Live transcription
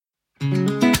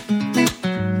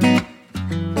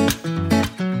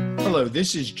Hello,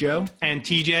 this is Joe and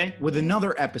TJ with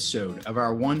another episode of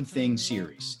our One Thing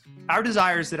series. Our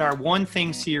desire is that our One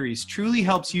Thing series truly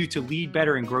helps you to lead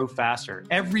better and grow faster.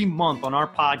 Every month on our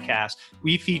podcast,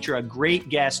 we feature a great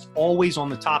guest, always on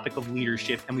the topic of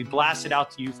leadership, and we blast it out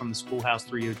to you from the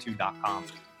schoolhouse302.com.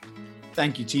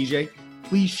 Thank you, TJ.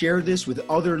 Please share this with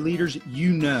other leaders you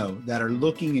know that are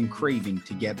looking and craving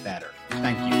to get better.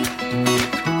 Thank you.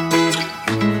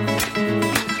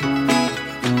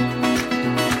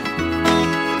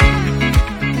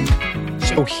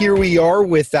 So here we are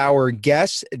with our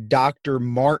guest, Dr.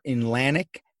 Martin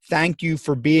Lanek. Thank you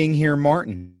for being here,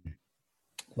 Martin.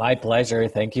 My pleasure.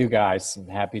 Thank you, guys. I'm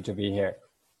happy to be here.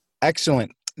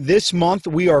 Excellent. This month,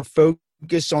 we are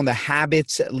focused on the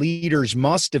habits leaders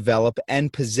must develop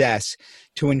and possess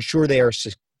to ensure they are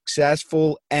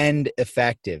successful and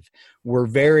effective. We're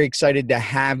very excited to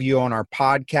have you on our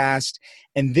podcast.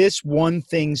 And this One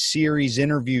Thing series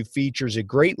interview features a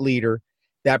great leader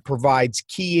that provides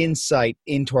key insight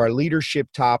into our leadership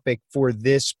topic for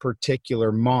this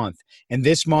particular month. And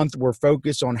this month, we're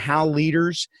focused on how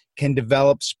leaders can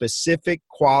develop specific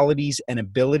qualities and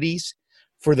abilities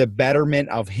for the betterment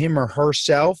of him or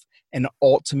herself and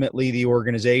ultimately the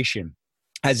organization.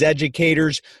 As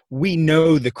educators, we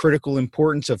know the critical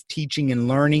importance of teaching and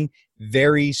learning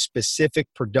very specific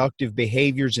productive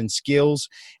behaviors and skills,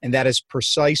 and that is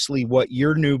precisely what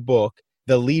your new book,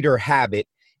 The Leader Habit,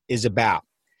 is about.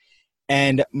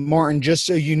 And Martin, just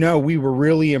so you know, we were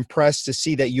really impressed to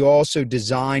see that you also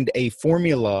designed a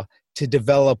formula to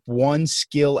develop one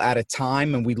skill at a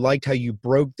time. And we liked how you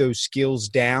broke those skills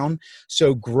down.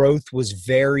 So growth was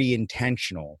very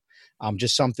intentional,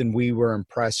 just something we were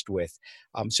impressed with.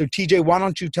 So TJ, why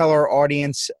don't you tell our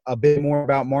audience a bit more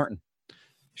about Martin?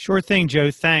 Sure thing,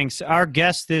 Joe. Thanks. Our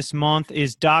guest this month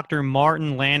is Dr.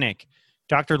 Martin Lanek.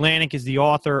 Dr. Lanek is the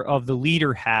author of The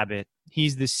Leader Habit.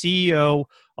 He's the CEO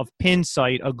of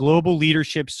Pinsight, a global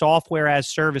leadership software as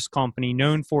service company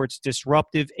known for its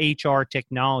disruptive HR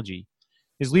technology.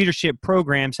 His leadership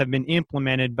programs have been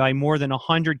implemented by more than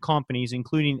 100 companies,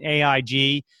 including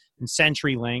AIG and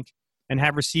CenturyLink, and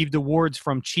have received awards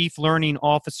from Chief Learning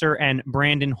Officer and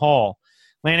Brandon Hall.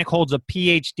 Lanek holds a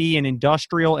PhD in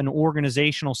Industrial and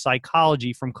Organizational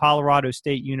Psychology from Colorado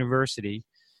State University.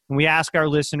 And we ask our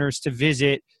listeners to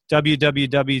visit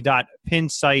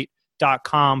www.pinsight.com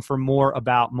for more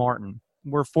about Martin.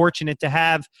 We're fortunate to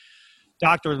have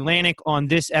Dr. Lanek on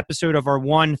this episode of our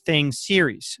One Thing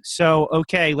series. So,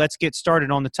 okay, let's get started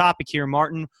on the topic here,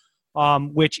 Martin,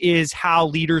 which is how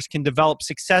leaders can develop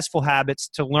successful habits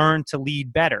to learn to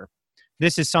lead better.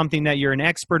 This is something that you're an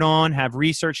expert on, have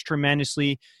researched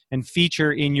tremendously, and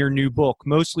feature in your new book.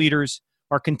 Most leaders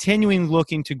are continuing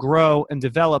looking to grow and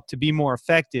develop to be more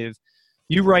effective.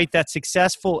 You write that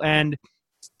success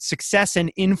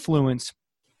and influence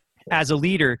as a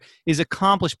leader is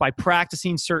accomplished by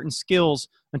practicing certain skills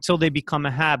until they become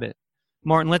a habit.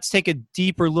 Martin, let's take a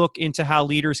deeper look into how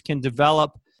leaders can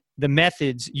develop the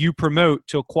methods you promote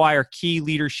to acquire key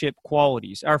leadership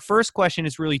qualities. Our first question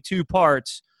is really two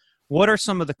parts. What are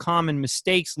some of the common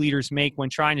mistakes leaders make when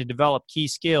trying to develop key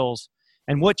skills,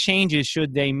 and what changes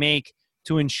should they make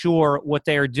to ensure what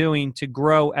they are doing to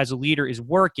grow as a leader is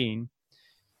working,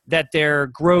 that their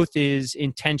growth is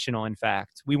intentional, in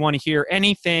fact? We want to hear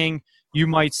anything you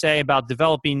might say about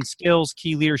developing skills,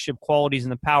 key leadership qualities,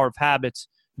 and the power of habits.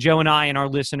 Joe and I and our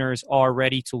listeners are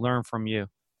ready to learn from you.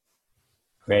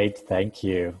 Great. Thank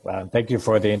you. Thank you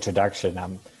for the introduction.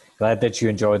 I'm glad that you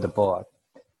enjoyed the book.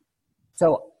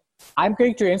 So I'm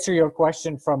going to answer your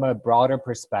question from a broader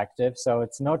perspective. So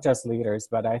it's not just leaders,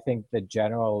 but I think the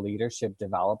general leadership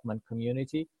development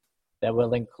community that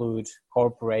will include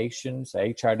corporations,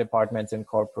 HR departments in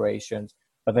corporations,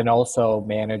 but then also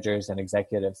managers and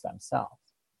executives themselves.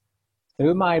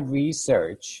 Through my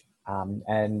research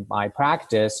and my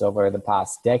practice over the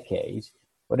past decade,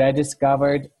 what I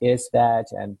discovered is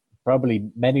that, and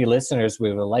probably many listeners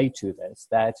will relate to this,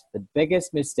 that the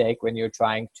biggest mistake when you're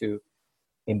trying to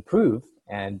improve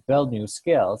and build new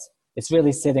skills is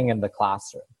really sitting in the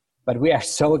classroom. But we are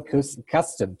so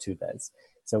accustomed to this.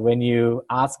 So when you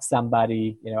ask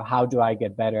somebody, how do I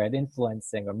get better at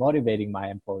influencing or motivating my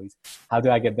employees? How do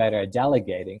I get better at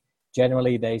delegating?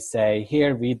 Generally, they say,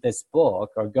 here, read this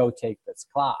book or go take this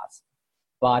class.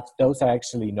 But those are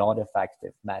actually not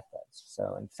effective methods.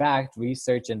 So in fact,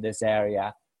 research in this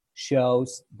area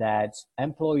shows that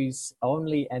employees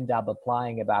only end up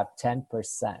applying about 10%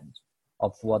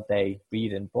 of what they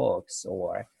read in books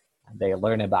or they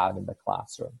learn about in the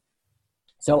classroom.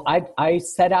 So I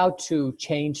set out to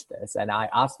change this, and I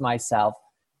asked myself,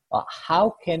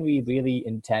 how can we really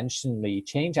intentionally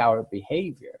change our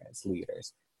behavior as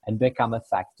leaders and become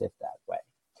effective that way.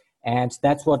 And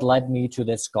that's what led me to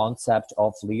this concept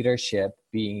of leadership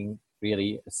being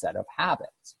really a set of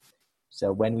habits.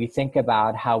 So when we think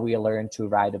about how we learn to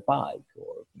ride a bike,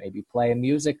 or maybe play a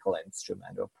musical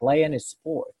instrument, or play in a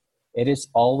sport, it is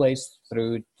always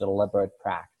through deliberate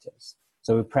practice.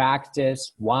 So we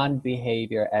practice one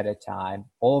behavior at a time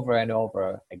over and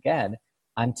over again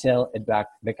until it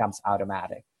becomes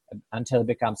automatic, until it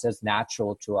becomes as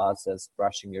natural to us as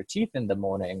brushing your teeth in the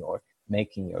morning or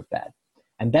making your bed.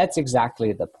 And that's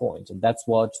exactly the point. And that's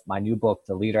what my new book,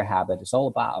 The Leader Habit, is all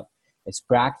about. It's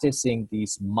practicing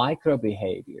these micro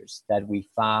behaviors that we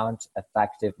found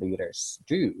effective leaders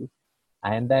do,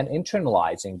 and then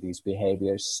internalizing these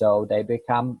behaviors so they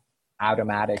become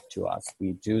automatic to us.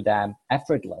 We do them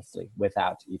effortlessly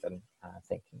without even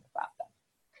thinking about them.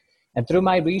 And through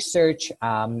my research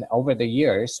over the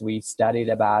years, we studied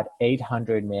about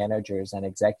 800 managers and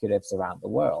executives around the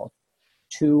world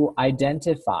to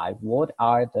identify what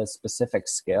are the specific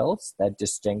skills that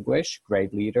distinguish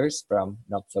great leaders from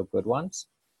not so good ones.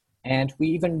 And we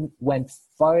even went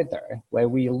further, where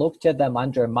we looked at them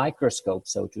under a microscope,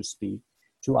 so to speak,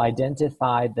 to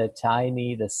identify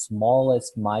the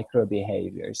smallest micro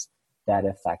behaviors that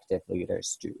effective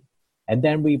leaders do. And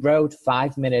then we wrote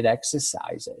 5-minute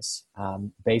exercises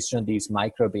based on these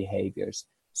micro behaviors,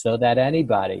 so that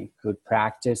anybody could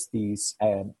practice these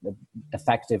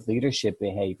effective leadership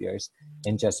behaviors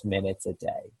in just minutes a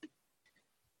day.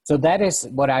 So that is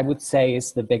what I would say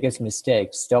is the biggest mistake.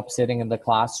 Stop sitting in the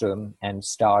classroom and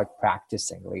start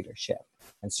practicing leadership,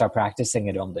 and start practicing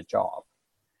it on the job.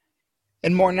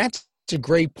 And Martin, that's a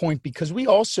great point, because we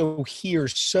also hear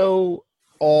so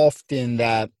often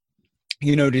that,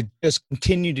 to just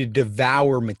continue to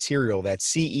devour material, that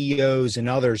CEOs and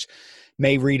others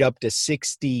may read up to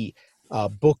 60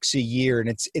 books a year. And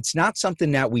it's not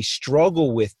something that we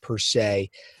struggle with per se,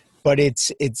 but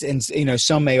it's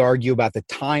some may argue about the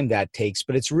time that takes,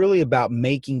 but it's really about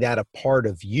making that a part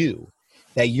of you,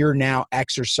 that you're now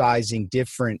exercising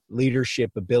different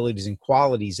leadership abilities and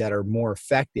qualities that are more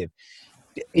effective.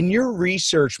 In your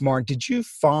research, Martin, did you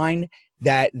find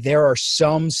that there are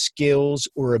some skills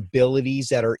or abilities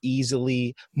that are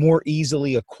more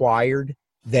easily acquired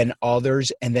than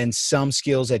others, and then some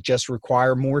skills that just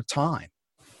require more time?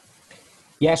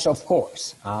 Yes, of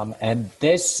course. And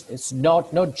this is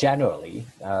not generally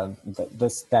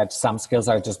that some skills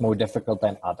are just more difficult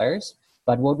than others.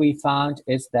 But what we found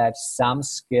is that some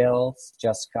skills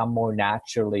just come more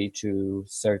naturally to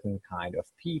certain kind of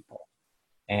people.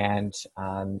 And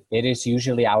it is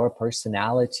usually our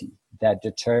personality that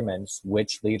determines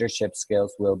which leadership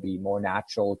skills will be more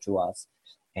natural to us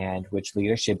and which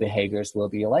leadership behaviors will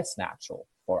be less natural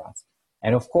for us.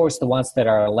 And of course, the ones that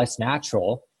are less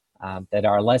natural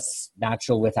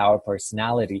with our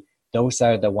personality, those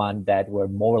are the ones that we're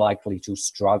more likely to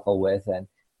struggle with, and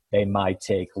they might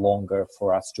take longer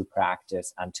for us to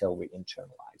practice until we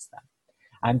internalize them.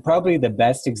 And probably the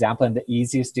best example and the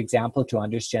easiest example to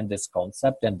understand this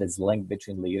concept and this link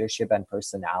between leadership and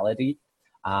personality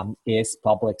is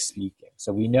public speaking.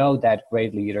 So we know that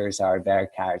great leaders are very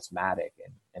charismatic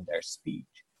in their speech.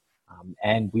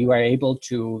 And we were able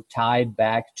to tie it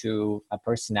back to a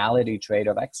personality trait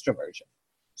of extroversion.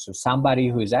 So somebody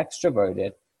who is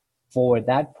extroverted, for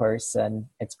that person,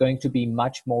 it's going to be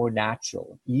much more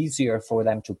natural, easier for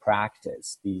them to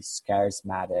practice these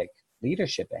charismatic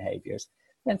leadership behaviors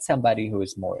than somebody who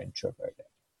is more introverted.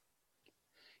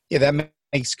 Yeah, that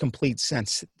makes complete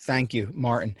sense. Thank you,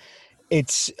 Martin.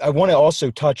 I want to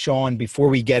also touch on, before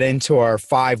we get into our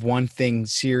 5 One Thing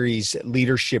series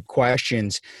leadership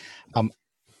questions,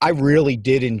 I really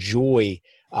did enjoy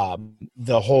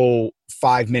the whole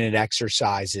 5-minute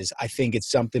exercises. I think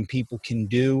it's something people can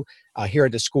do. Here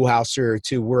at the Schoolhouse Theory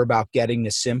too, we're about getting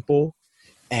the simple,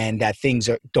 and that things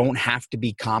don't have to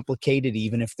be complicated,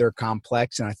 even if they're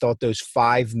complex. And I thought those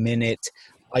 5-minute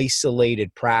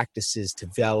isolated practices to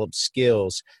develop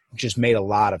skills just made a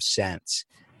lot of sense.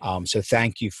 So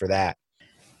thank you for that.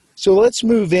 So let's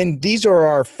move in. These are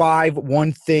our 5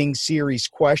 One Thing series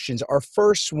questions. Our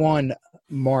first one,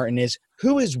 Martin, is: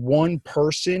 who is one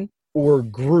person or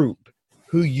group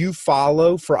who you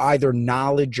follow for either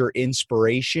knowledge or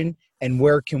inspiration, and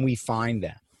where can we find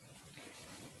them?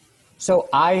 So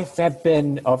I have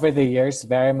been, over the years,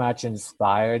 very much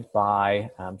inspired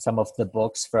by some of the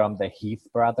books from the Heath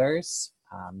brothers.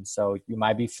 So you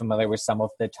might be familiar with some of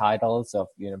the titles of,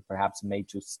 perhaps Made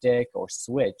to Stick or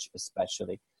Switch,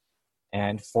 especially.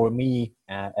 And for me,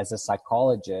 as a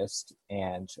psychologist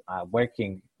and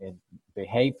working in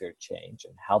behavior change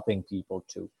and helping people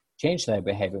to change their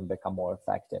behavior and become more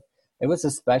effective, it was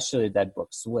especially that book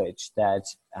Switch that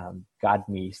got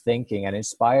me thinking and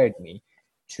inspired me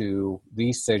to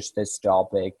research this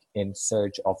topic in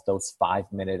search of those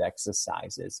 5-minute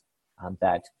exercises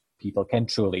that people can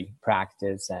truly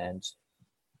practice and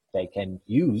they can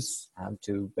use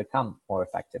to become more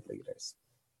effective leaders.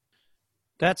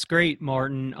 That's great,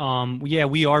 Martin. Yeah,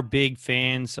 we are big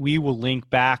fans. We will link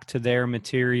back to their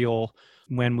material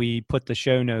when we put the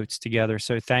show notes together.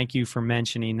 So thank you for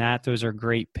mentioning that. Those are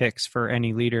great picks for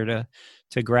any leader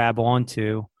to grab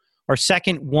onto. Our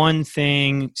second one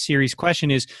thing series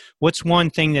question is, what's one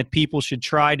thing that people should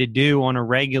try to do on a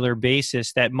regular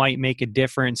basis that might make a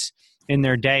difference in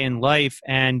their day in life?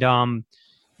 And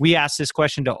we ask this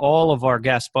question to all of our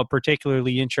guests, but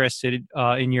particularly interested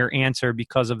in your answer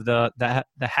because of the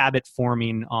habit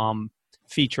forming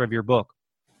feature of your book.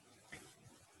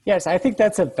 Yes, I think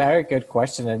that's a very good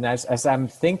question. And as I'm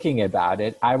thinking about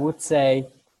it, I would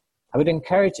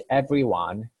encourage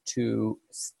everyone to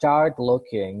start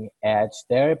looking at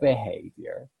their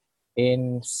behavior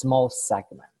in small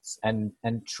segments and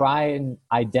try and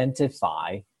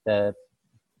identify the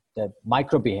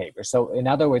micro behavior. So in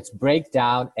other words, break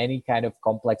down any kind of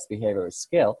complex behavior or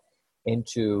skill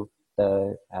into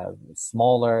the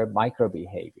smaller micro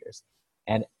behaviors.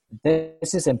 And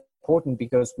this is important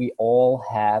because we all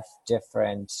have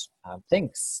different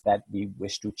things that we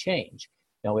wish to change.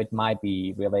 It might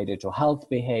be related to health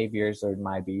behaviors or it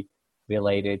might be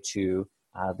related to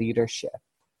leadership.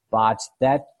 But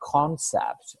that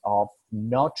concept of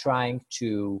not trying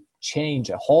to change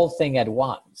a whole thing at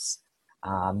once,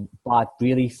 but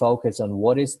really focus on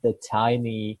what is the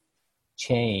tiny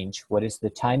change, what is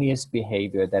the tiniest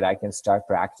behavior that I can start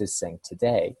practicing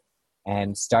today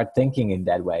and start thinking in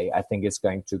that way, I think it's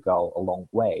going to go a long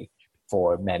way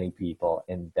for many people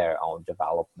in their own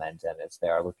development and as they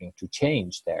are looking to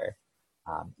change their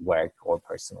work or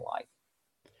personal life.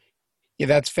 Yeah,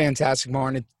 that's fantastic,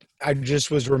 Martin. I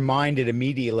just was reminded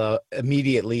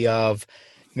immediately of,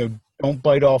 don't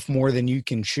bite off more than you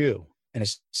can chew. And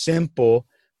it's simple,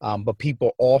 but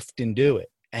people often do it.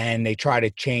 And they try to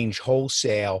change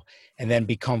wholesale and then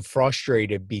become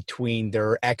frustrated between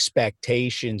their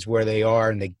expectations where they are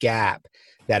and the gap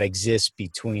that exists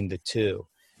between the two.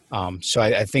 So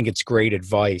I think it's great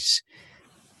advice.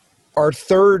 Our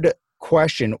third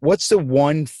question, what's the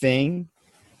one thing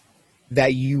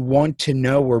that you want to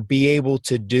know or be able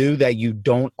to do that you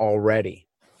don't already?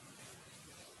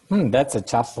 That's a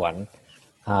tough one.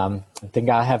 I think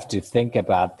I'll have to think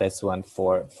about this one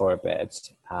for a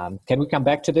bit. Can we come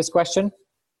back to this question?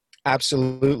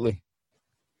 Absolutely.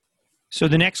 So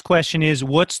the next question is,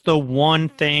 what's the one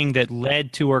thing that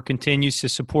led to or continues to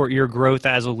support your growth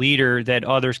as a leader that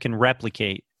others can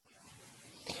replicate?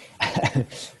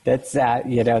 That's,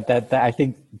 that I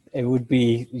think it would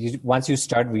be, once you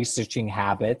start researching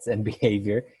habits and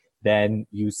behavior, then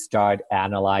you start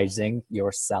analyzing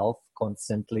yourself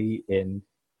constantly in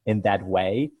that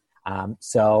way. I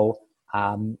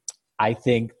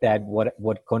think that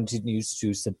what continues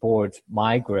to support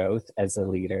my growth as a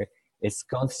leader is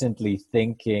constantly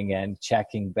thinking and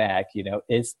checking back,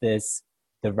 is this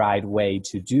the right way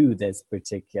to do this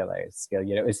particular skill?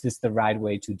 Is this the right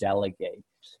way to delegate?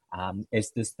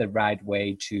 Is this the right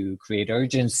way to create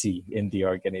urgency in the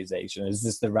organization? Is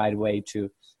this the right way to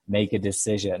make a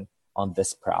decision on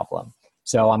this problem?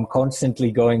 So I'm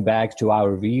constantly going back to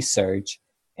our research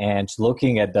and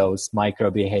looking at those micro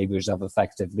behaviors of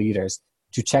effective leaders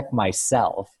to check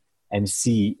myself and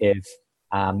see if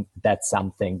that's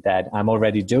something that I'm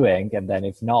already doing. And then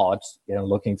if not,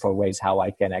 looking for ways how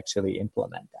I can actually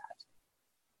implement that.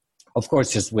 Of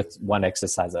course, just with one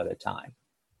exercise at a time.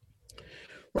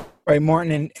 Right,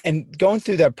 Martin, and going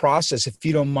through that process, if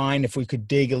you don't mind, if we could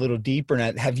dig a little deeper in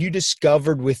that, have you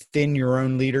discovered within your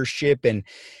own leadership and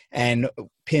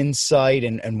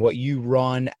Pinsight and what you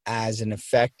run as an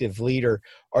effective leader,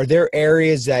 are there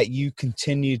areas that you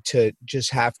continue to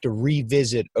just have to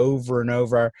revisit over and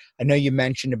over? I know you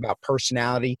mentioned about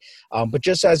personality, but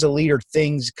just as a leader,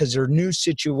 things, because there are new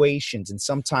situations, and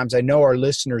sometimes I know our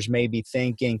listeners may be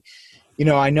thinking,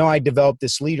 I know I developed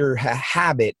this leader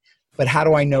habit, but how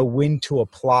do I know when to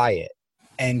apply it?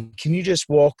 And can you just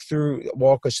walk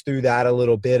us through that a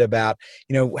little bit about,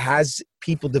 has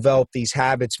people developed these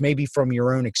habits, maybe from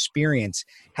your own experience?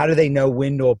 How do they know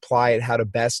when to apply it, how to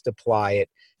best apply it,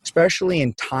 especially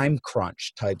in time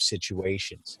crunch type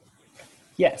situations?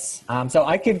 Yes. So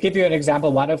I could give you an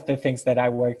example. One of the things that I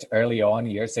worked early on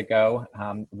years ago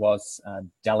was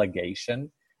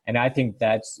delegation. And I think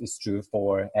that is true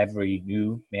for every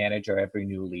new manager, every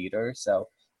new leader. So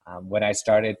when I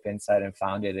started Pinsight and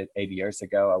founded it 8 years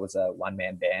ago, I was a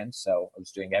one-man band. So I was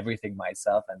doing everything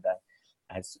myself. And then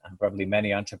as probably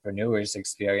many entrepreneurs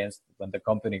experience, when the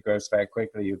company grows very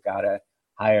quickly, you gotta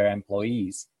hire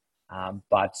employees.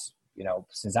 But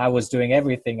since I was doing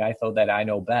everything, I thought that I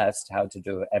know best how to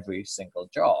do every single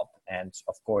job, and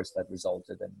of course that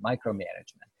resulted in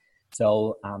micromanagement.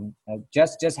 So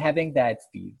just having that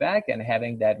feedback and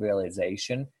having that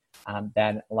realization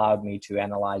then allowed me to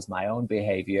analyze my own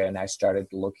behavior, and I started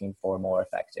looking for more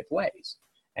effective ways.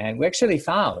 And we actually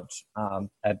found a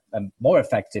more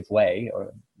effective way,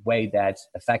 or way that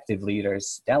effective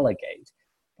leaders delegate.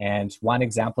 And one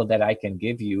example that I can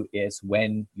give you is,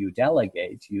 when you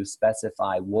delegate, you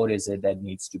specify what is it that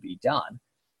needs to be done,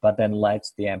 but then let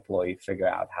the employee figure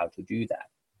out how to do that.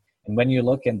 And when you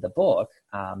look in the book,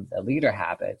 The Leader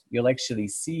Habit, you'll actually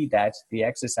see that the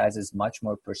exercise is much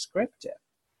more prescriptive.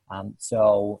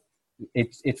 So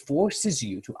it forces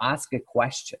you to ask a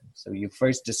question. So you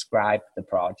first describe the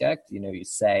project, you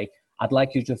say, I'd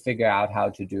like you to figure out how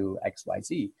to do X, Y,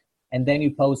 Z. And then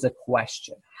you pose a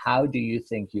question. How do you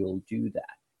think you'll do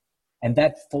that? And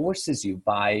that forces you,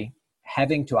 by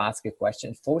having to ask a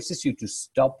question, forces you to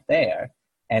stop there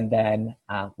and then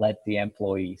let the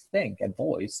employee think and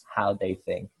voice how they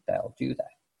think they'll do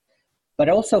that. But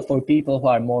also for people who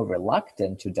are more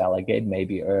reluctant to delegate,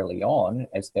 maybe early on,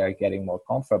 as they're getting more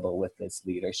comfortable with this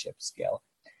leadership skill,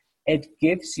 it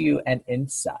gives you an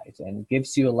insight and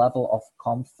gives you a level of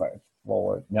comfort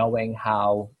for knowing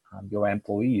how your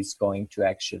employee is going to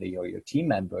actually, or your team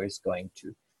member is going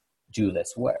to do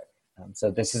this work.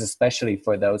 So this is especially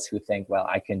for those who think, well,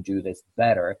 I can do this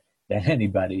better than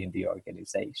anybody in the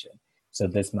organization. So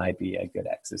this might be a good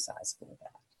exercise for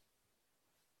that.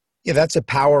 Yeah, that's a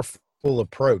powerful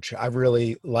approach. I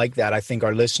really like that. I think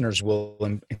our listeners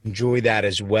will enjoy that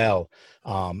as well.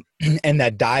 And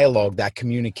that dialogue, that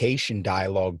communication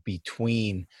dialogue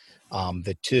between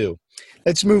the two.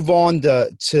 Let's move on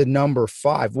to number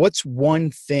 5. What's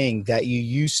one thing that you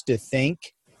used to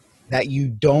think that you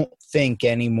don't think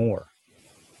anymore?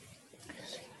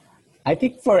 I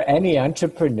think for any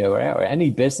entrepreneur or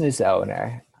any business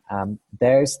owner,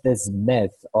 there's this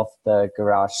myth of the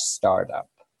garage startup.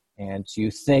 And you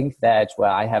think that,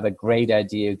 well, I have a great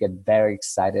idea, you get very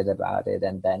excited about it,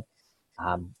 and then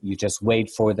you just wait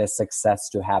for the success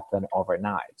to happen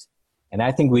overnight. And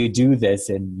I think we do this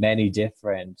in many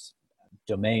different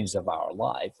domains of our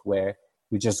life, where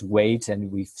we just wait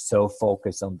and we so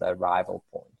focus on the arrival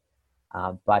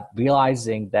point. But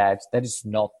realizing that that is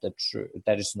not the truth.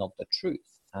 That is not the truth.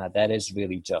 That is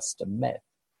really just a myth.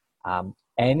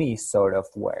 Any sort of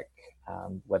work,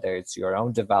 whether it's your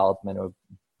own development or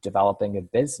developing a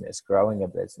business, growing a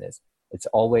business, it's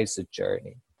always a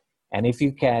journey. And if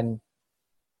you can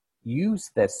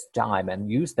use this time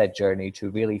and use that journey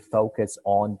to really focus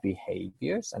on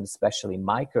behaviors, and especially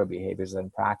micro behaviors,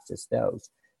 and practice those,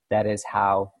 that is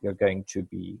how you're going to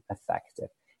be effective.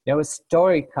 A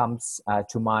story comes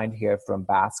to mind here from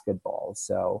basketball.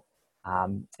 So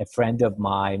a friend of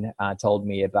mine told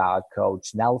me about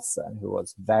Coach Nelson, who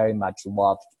was very much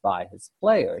loved by his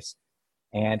players.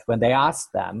 And when they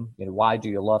asked them, why do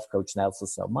you love Coach Nelson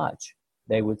so much?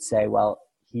 They would say, well,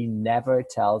 he never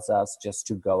tells us just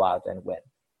to go out and win.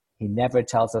 He never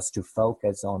tells us to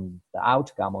focus on the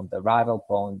outcome, on the rival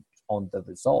point, on the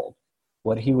result.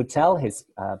 What he would tell his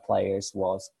players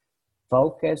was,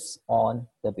 focus on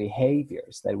the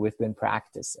behaviors that we've been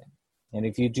practicing. And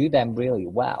if you do them really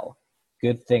well,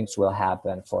 good things will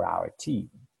happen for our team.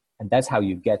 And that's how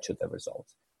you get to the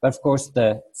results. But of course,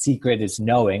 the secret is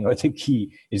knowing, or the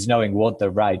key is knowing what the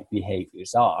right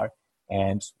behaviors are.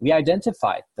 And we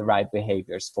identified the right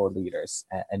behaviors for leaders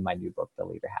in my new book, The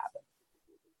Leader Habit.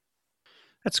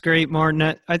 That's great,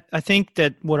 Martin. I think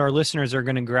that what our listeners are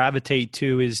going to gravitate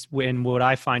to is, when what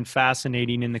I find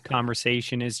fascinating in the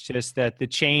conversation is just that the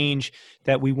change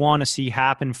that we want to see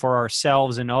happen for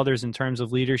ourselves and others in terms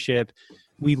of leadership,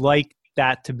 we like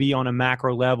that to be on a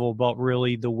macro level, but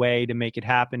really the way to make it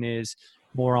happen is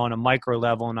more on a micro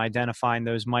level, and identifying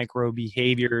those micro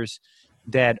behaviors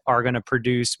that are going to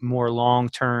produce more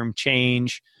long-term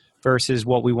change versus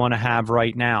what we want to have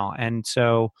right now. And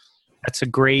so that's a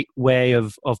great way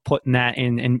of putting that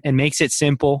in, and makes it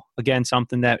simple. Again,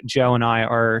 something that Joe and I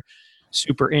are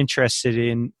super interested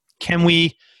in. Can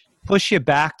we push you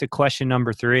back to question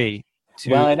number 3?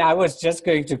 Well, and I was just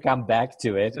going to come back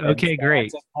to it. Okay,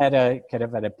 great. I just had a kind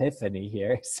of an epiphany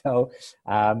here. So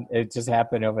it just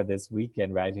happened over this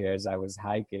weekend right here as I was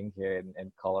hiking here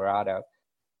in Colorado.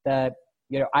 That,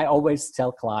 I always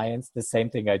tell clients the same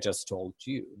thing I just told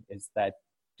you, is that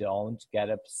don't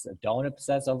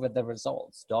obsess over the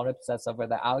results. Don't obsess over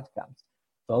the outcomes.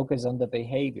 Focus on the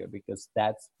behavior, because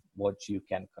that's what you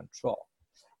can control.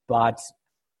 But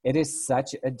it is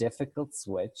such a difficult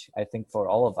switch, I think, for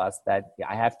all of us that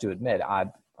I have to admit,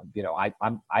 I'm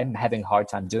having a hard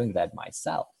time doing that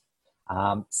myself.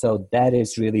 So that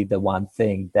is really the one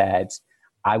thing that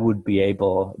I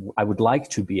would like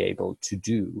to be able to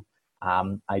do.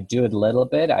 I do it a little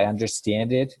bit. I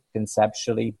understand it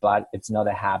conceptually, but it's not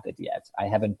a habit yet. I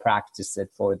haven't practiced it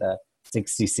for the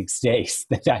 66 days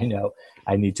that I know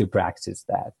I need to practice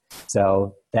that.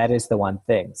 So that is the one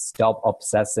thing. Stop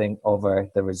obsessing over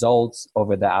the results,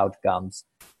 over the outcomes,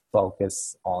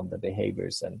 focus on the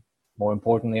behaviors and more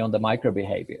importantly on the micro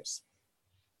behaviors.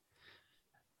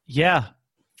 Yeah,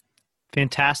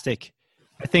 fantastic.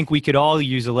 I think we could all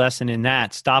use a lesson in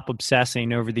that. Stop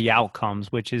obsessing over the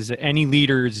outcomes, which is any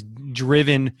leader is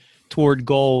driven toward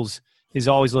goals is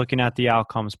always looking at the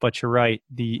outcomes. But you're right,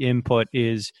 the input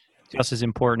is just as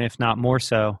important, if not more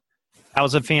so. That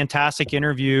was a fantastic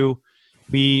interview.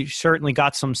 We certainly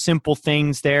got some simple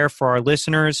things there for our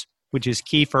listeners, which is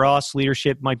key for us.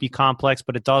 Leadership might be complex,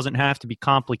 but it doesn't have to be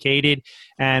complicated.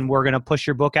 And we're going to push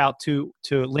your book out to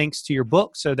links to your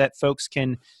book so that folks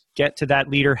can get to that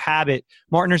leader habit.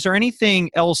 Martin, is there anything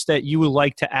else that you would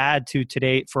like to add to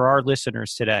today for our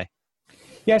listeners today?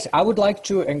 Yes, I would like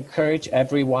to encourage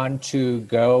everyone to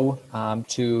go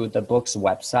to the book's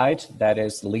website. That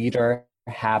is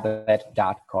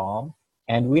leaderhabit.com.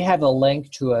 And we have a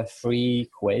link to a free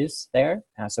quiz there.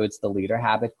 So it's the Leader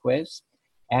Habit quiz.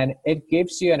 And it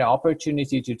gives you an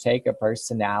opportunity to take a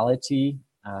personality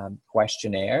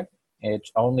questionnaire. It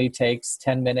only takes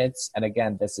 10 minutes. And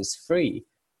again, this is free.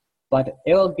 But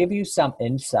it will give you some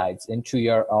insights into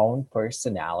your own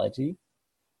personality.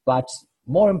 But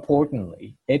more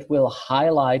importantly, it will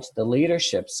highlight the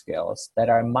leadership skills that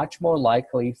are much more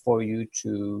likely for you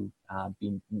to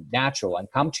be natural and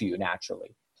come to you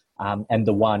naturally, and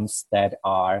the ones that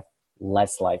are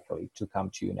less likely to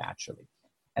come to you naturally.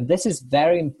 And this is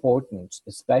very important,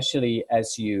 especially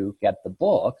as you get the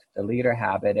book, The Leader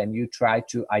Habit, and you try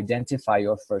to identify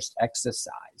your first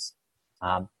exercise.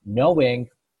 Knowing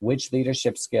which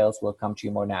leadership skills will come to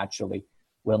you more naturally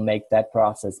will make that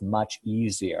process much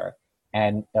easier.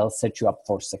 And it'll set you up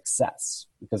for success.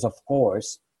 Because, of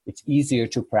course, it's easier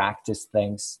to practice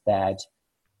things that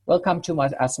will come to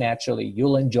us naturally.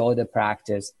 You'll enjoy the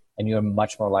practice, and you're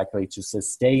much more likely to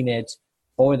sustain it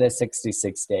for the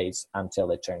 66 days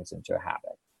until it turns into a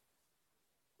habit.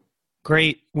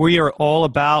 Great. We are all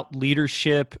about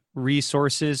leadership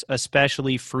resources,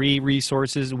 especially free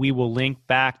resources. We will link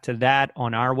back to that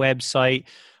on our website.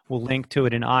 We'll link to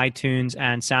it in iTunes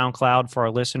and SoundCloud for our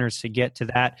listeners to get to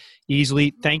that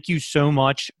easily. Thank you so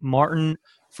much, Martin,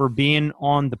 for being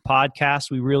on the podcast.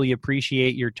 We really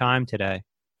appreciate your time today.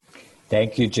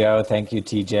 Thank you, Joe. Thank you,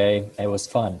 TJ. It was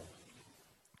fun.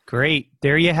 Great.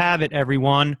 There you have it,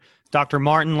 everyone. Dr.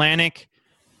 Martin Lanik.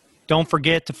 Don't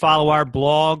forget to follow our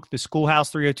blog,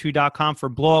 theschoolhouse302.com, for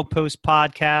blog posts,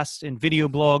 podcasts, and video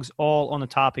blogs, all on the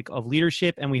topic of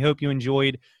leadership. And we hope you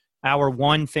enjoyed our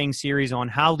One Thing series on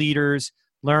how leaders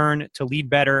learn to lead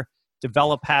better,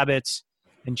 develop habits,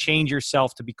 and change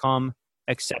yourself to become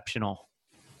exceptional.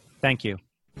 Thank you.